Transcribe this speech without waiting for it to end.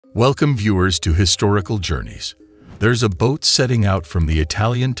Welcome viewers to Historical Journeys. There's a boat setting out from the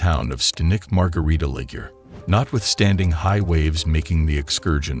Italian town of Stanik Margherita Ligure. Notwithstanding high waves making the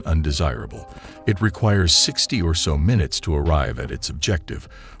excursion undesirable, it requires 60 or so minutes to arrive at its objective,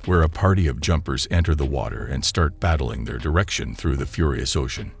 where a party of jumpers enter the water and start battling their direction through the furious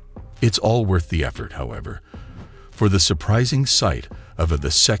ocean. It's all worth the effort, however, for the surprising sight of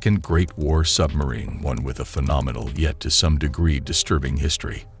the Second Great War submarine, one with a phenomenal yet to some degree disturbing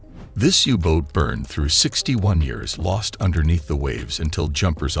history. This U-boat burned through 61 years, lost underneath the waves until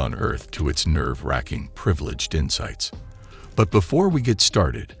jumpers unearthed to its nerve-wracking, privileged insights. But before we get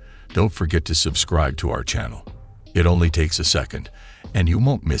started, don't forget to subscribe to our channel. It only takes a second, and you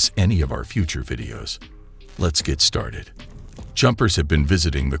won't miss any of our future videos. Let's get started. Jumpers have been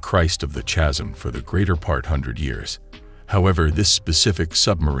visiting the Christ of the Chasm for the greater part 100 years. However, this specific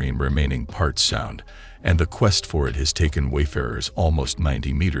submarine remaining parts sound, and the quest for it has taken wayfarers almost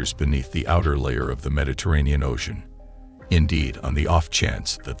 90 meters beneath the outer layer of the Mediterranean Ocean. Indeed, on the off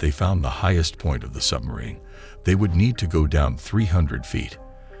chance that they found the highest point of the submarine, they would need to go down 300 feet.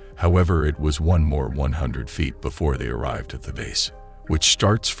 However, it was one more 100 feet before they arrived at the base, which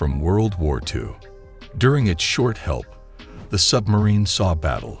starts from World War II. During its short help, the submarine saw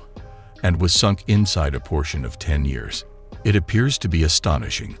battle and was sunk inside a portion of 10 years. It appears to be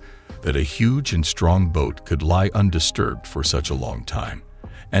astonishing that a huge and strong boat could lie undisturbed for such a long time,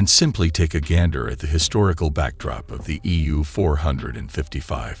 and simply take a gander at the historical backdrop of the EU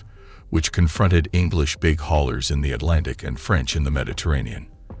 455, which confronted English big haulers in the Atlantic and French in the Mediterranean.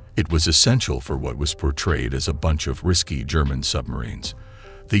 It was essential for what was portrayed as a bunch of risky German submarines.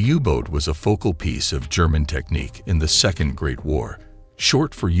 The U-boat was a focal piece of German technique in the Second Great War,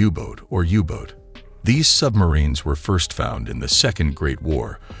 short for U-boat or U-boat. These submarines were first found in the Second Great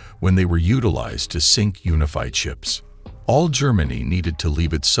War when they were utilized to sink unified ships. All Germany needed to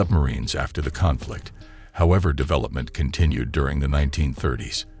leave its submarines after the conflict. However, development continued during the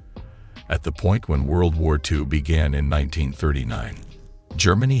 1930s. At the point when World War II began in 1939,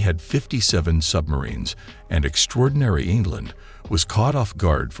 Germany had 57 submarines, and extraordinary England was caught off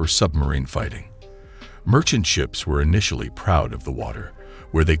guard for submarine fighting. Merchant ships were initially proud of the water,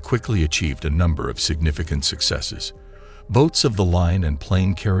 where they quickly achieved a number of significant successes. Boats of the line and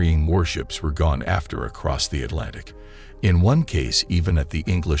plane-carrying warships were gone after across the Atlantic, in one case even at the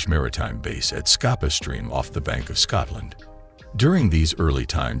English maritime base at Scapa Stream off the bank of Scotland. During these early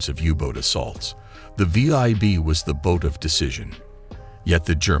times of U-boat assaults, the WWII was the boat of decision. Yet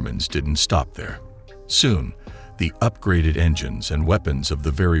the Germans didn't stop there. Soon, the upgraded engines and weapons of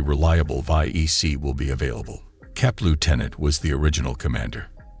the very reliable WWII will be available. Cap Lieutenant was the original commander,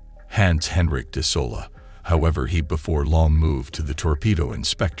 Hans Henrik de Sola. However, he before long moved to the Torpedo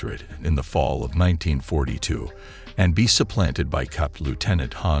Inspectorate in the fall of 1942 and be supplanted by Cap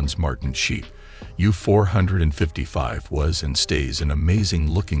Lieutenant Hans Martin Scheep. U-455 was and stays an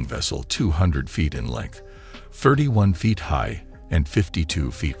amazing-looking vessel, 200 feet in length, 31 feet high, and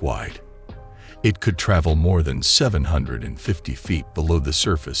 52 feet wide. It could travel more than 750 feet below the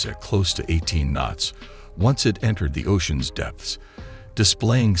surface at close to 18 knots once it entered the ocean's depths,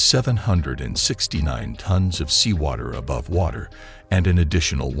 displaying 769 tons of seawater above water and an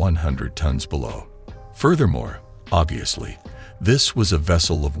additional 100 tons below. Furthermore, obviously, this was a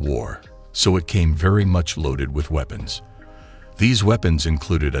vessel of war, so it came very much loaded with weapons. These weapons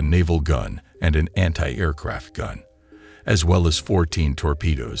included a naval gun and an anti-aircraft gun, as well as 14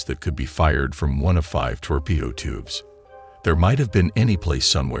 torpedoes that could be fired from one of 5 torpedo tubes. There might have been any place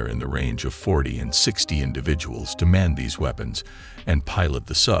somewhere in the range of 40 and 60 individuals to man these weapons and pilot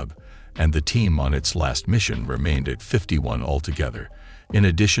the sub, and the team on its last mission remained at 51 altogether, in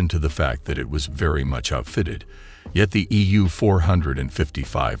addition to the fact that it was very much outfitted. Yet the EU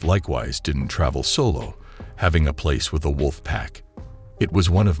 455 likewise didn't travel solo, having a place with a wolf pack. It was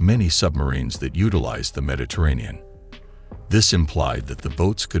one of many submarines that utilized the Mediterranean. This implied that the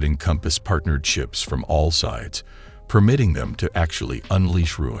boats could encompass partnered ships from all sides, permitting them to actually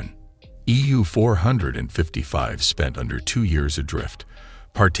unleash ruin. EU 455 spent under 2 years adrift,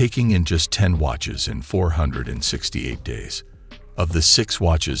 partaking in just 10 watches in 468 days. Of the 6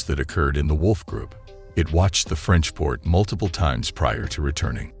 watches that occurred in the Wolf Group, it watched the French port multiple times prior to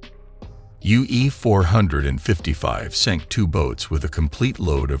returning. UE 455 sank 2 boats with a complete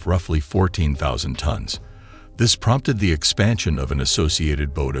load of roughly 14,000 tons. This prompted the expansion of an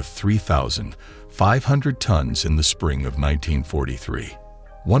associated boat of 3,500 tons in the spring of 1943.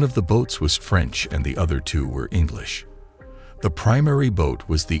 One of the boats was French and the other 2 were English. The primary boat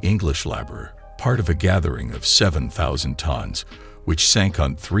was the English Labourer, part of a gathering of 7,000 tons, which sank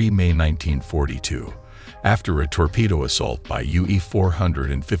on 3 May 1942, after a torpedo assault by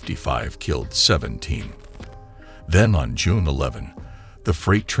UE-455 killed 17. Then on June 11, the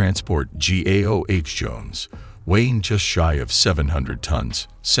freight transport GAOH Jones, weighing just shy of 700 tons,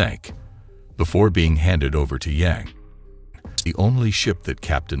 sank before being handed over to Yang. The only ship that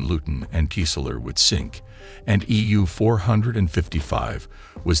Captain Luton and Kieseler would sink, and EU-455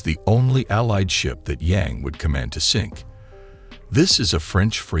 was the only Allied ship that Yang would command to sink. This is a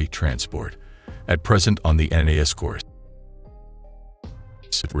French freight transport, at present on the NAS course.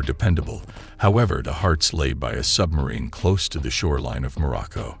 Were dependable. However, the hearts lay by a submarine close to the shoreline of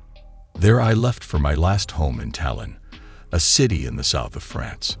Morocco. There I left for my last home in Tallinn, a city in the south of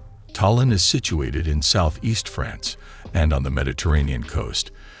France. Tallinn is situated in southeast France and on the Mediterranean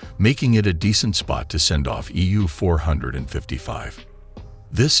coast, making it a decent spot to send off EU-455.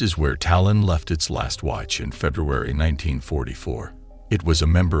 This is where Tallinn left its last watch in February 1944. It was a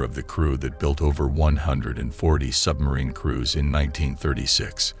member of the crew that built over 140 submarine crews in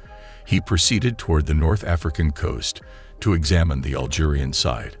 1936. He proceeded toward the North African coast to examine the Algerian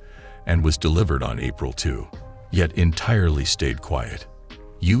side and was delivered on April 2, yet entirely stayed quiet.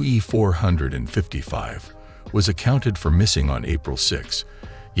 UE-455 was accounted for missing on April 6,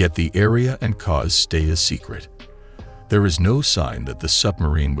 yet the area and cause stay a secret. There is no sign that the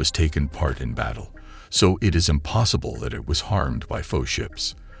submarine was taken part in battle, so it is impossible that it was harmed by foe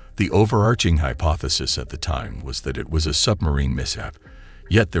ships. The overarching hypothesis at the time was that it was a submarine mishap,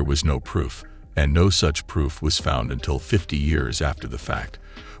 yet there was no proof, and no such proof was found until 50 years after the fact,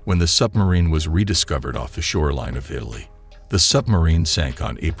 when the submarine was rediscovered off the shoreline of Italy. The submarine sank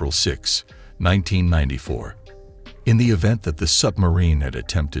on April 6, 1994. In the event that the submarine had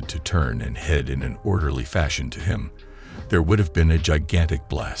attempted to turn and head in an orderly fashion to him, there would have been a gigantic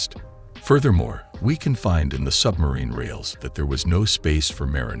blast. Furthermore, we can find in the submarine rails that there was no space for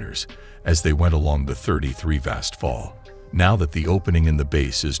mariners as they went along the 33 vast fall, now that the opening in the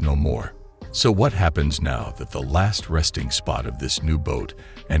base is no more. So what happens now that the last resting spot of this new boat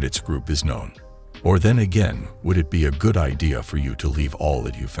and its group is known? Or then again, would it be a good idea for you to leave all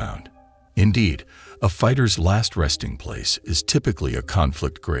that you found? Indeed, a fighter's last resting place is typically a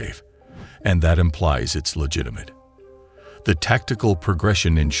conflict grave, and that implies it's legitimate. The Tactical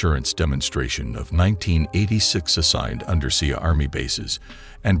Progression Insurance Demonstration of 1986 assigned undersea army bases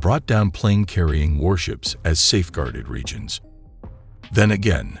and brought down plane-carrying warships as safeguarded regions. Then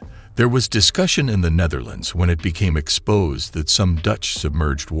again, there was discussion in the Netherlands when it became exposed that some Dutch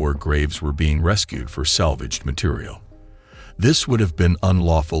submerged war graves were being rescued for salvaged material. This would have been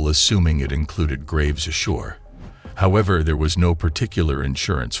unlawful assuming it included graves ashore. However, there was no particular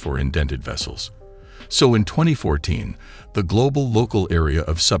insurance for indented vessels. So in 2014, the Global Local Area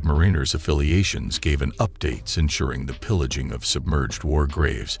of Submariners Affiliations gave an update ensuring the pillaging of submerged war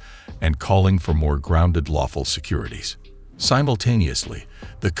graves and calling for more grounded lawful securities. Simultaneously,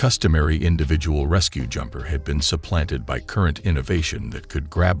 the customary individual rescue jumper had been supplanted by current innovation that could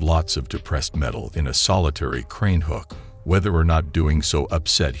grab lots of depressed metal in a solitary crane hook, whether or not doing so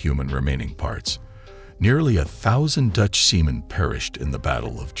upset human remaining parts. Nearly 1,000 Dutch seamen perished in the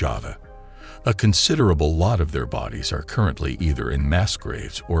Battle of Java. A considerable lot of their bodies are currently either in mass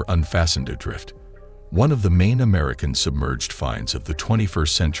graves or unfastened adrift. One of the main American submerged finds of the 21st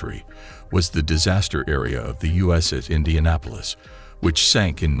century was the disaster area of the USS Indianapolis, which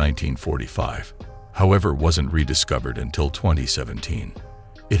sank in 1945. However, wasn't rediscovered until 2017.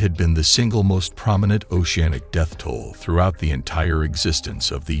 It had been the single most prominent oceanic death toll throughout the entire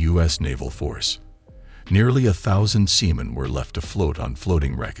existence of the U.S. naval force. Nearly 1,000 seamen were left afloat on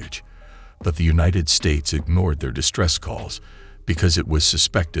floating wreckage, but the United States ignored their distress calls because it was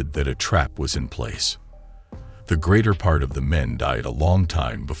suspected that a trap was in place. The greater part of the men died a long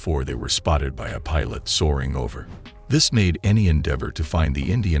time before they were spotted by a pilot soaring over. This made any endeavor to find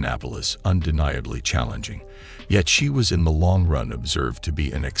the Indianapolis undeniably challenging, yet she was in the long run observed to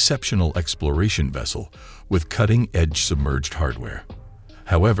be an exceptional exploration vessel with cutting-edge submerged hardware.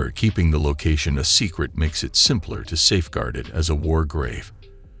 However, keeping the location a secret makes it simpler to safeguard it as a war grave.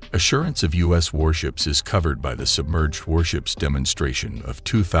 Assurance of U.S. warships is covered by the Submerged Warships Demonstration of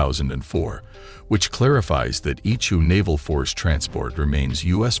 2004, which clarifies that each naval force transport remains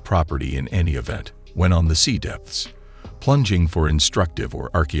U.S. property in any event when on the sea depths. Plunging for instructive or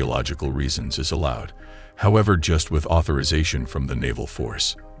archaeological reasons is allowed, however just with authorization from the naval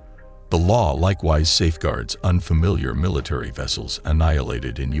force. The law likewise safeguards unfamiliar military vessels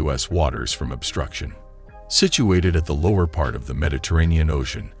annihilated in U.S. waters from obstruction. Situated at the lower part of the Mediterranean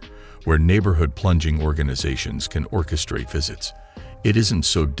Ocean, where neighborhood plunging organizations can orchestrate visits, it isn't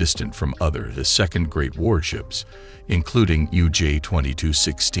so distant from the second great warships, including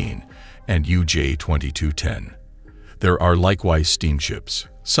UJ-2216 and UJ-2210. There are likewise steamships,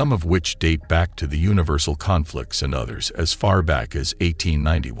 some of which date back to the universal conflicts and others as far back as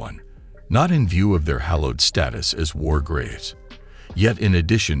 1891, not in view of their hallowed status as war graves. Yet in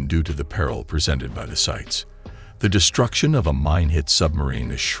addition, due to the peril presented by the sites, the destruction of a mine-hit submarine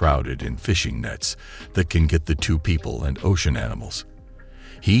is shrouded in fishing nets that can get the two people and ocean animals.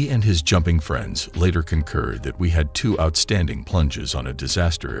 He and his jumping friends later concurred that we had two outstanding plunges on a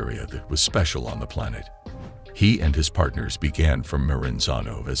disaster area that was special on the planet. He and his partners began from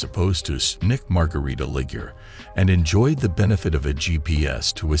Maranzano as opposed to Snick Margarita Ligure and enjoyed the benefit of a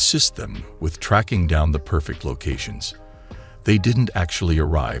GPS to assist them with tracking down the perfect locations. They didn't actually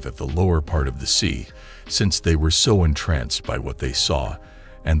arrive at the lower part of the sea since they were so entranced by what they saw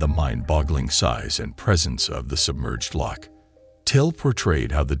and the mind-boggling size and presence of the submerged lock. Till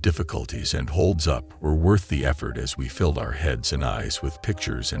portrayed how the difficulties and holds-up were worth the effort as we filled our heads and eyes with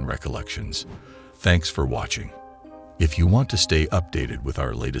pictures and recollections. Thanks for watching. If you want to stay updated with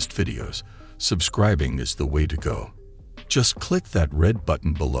our latest videos, subscribing is the way to go. Just click that red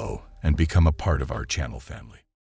button below and become a part of our channel family.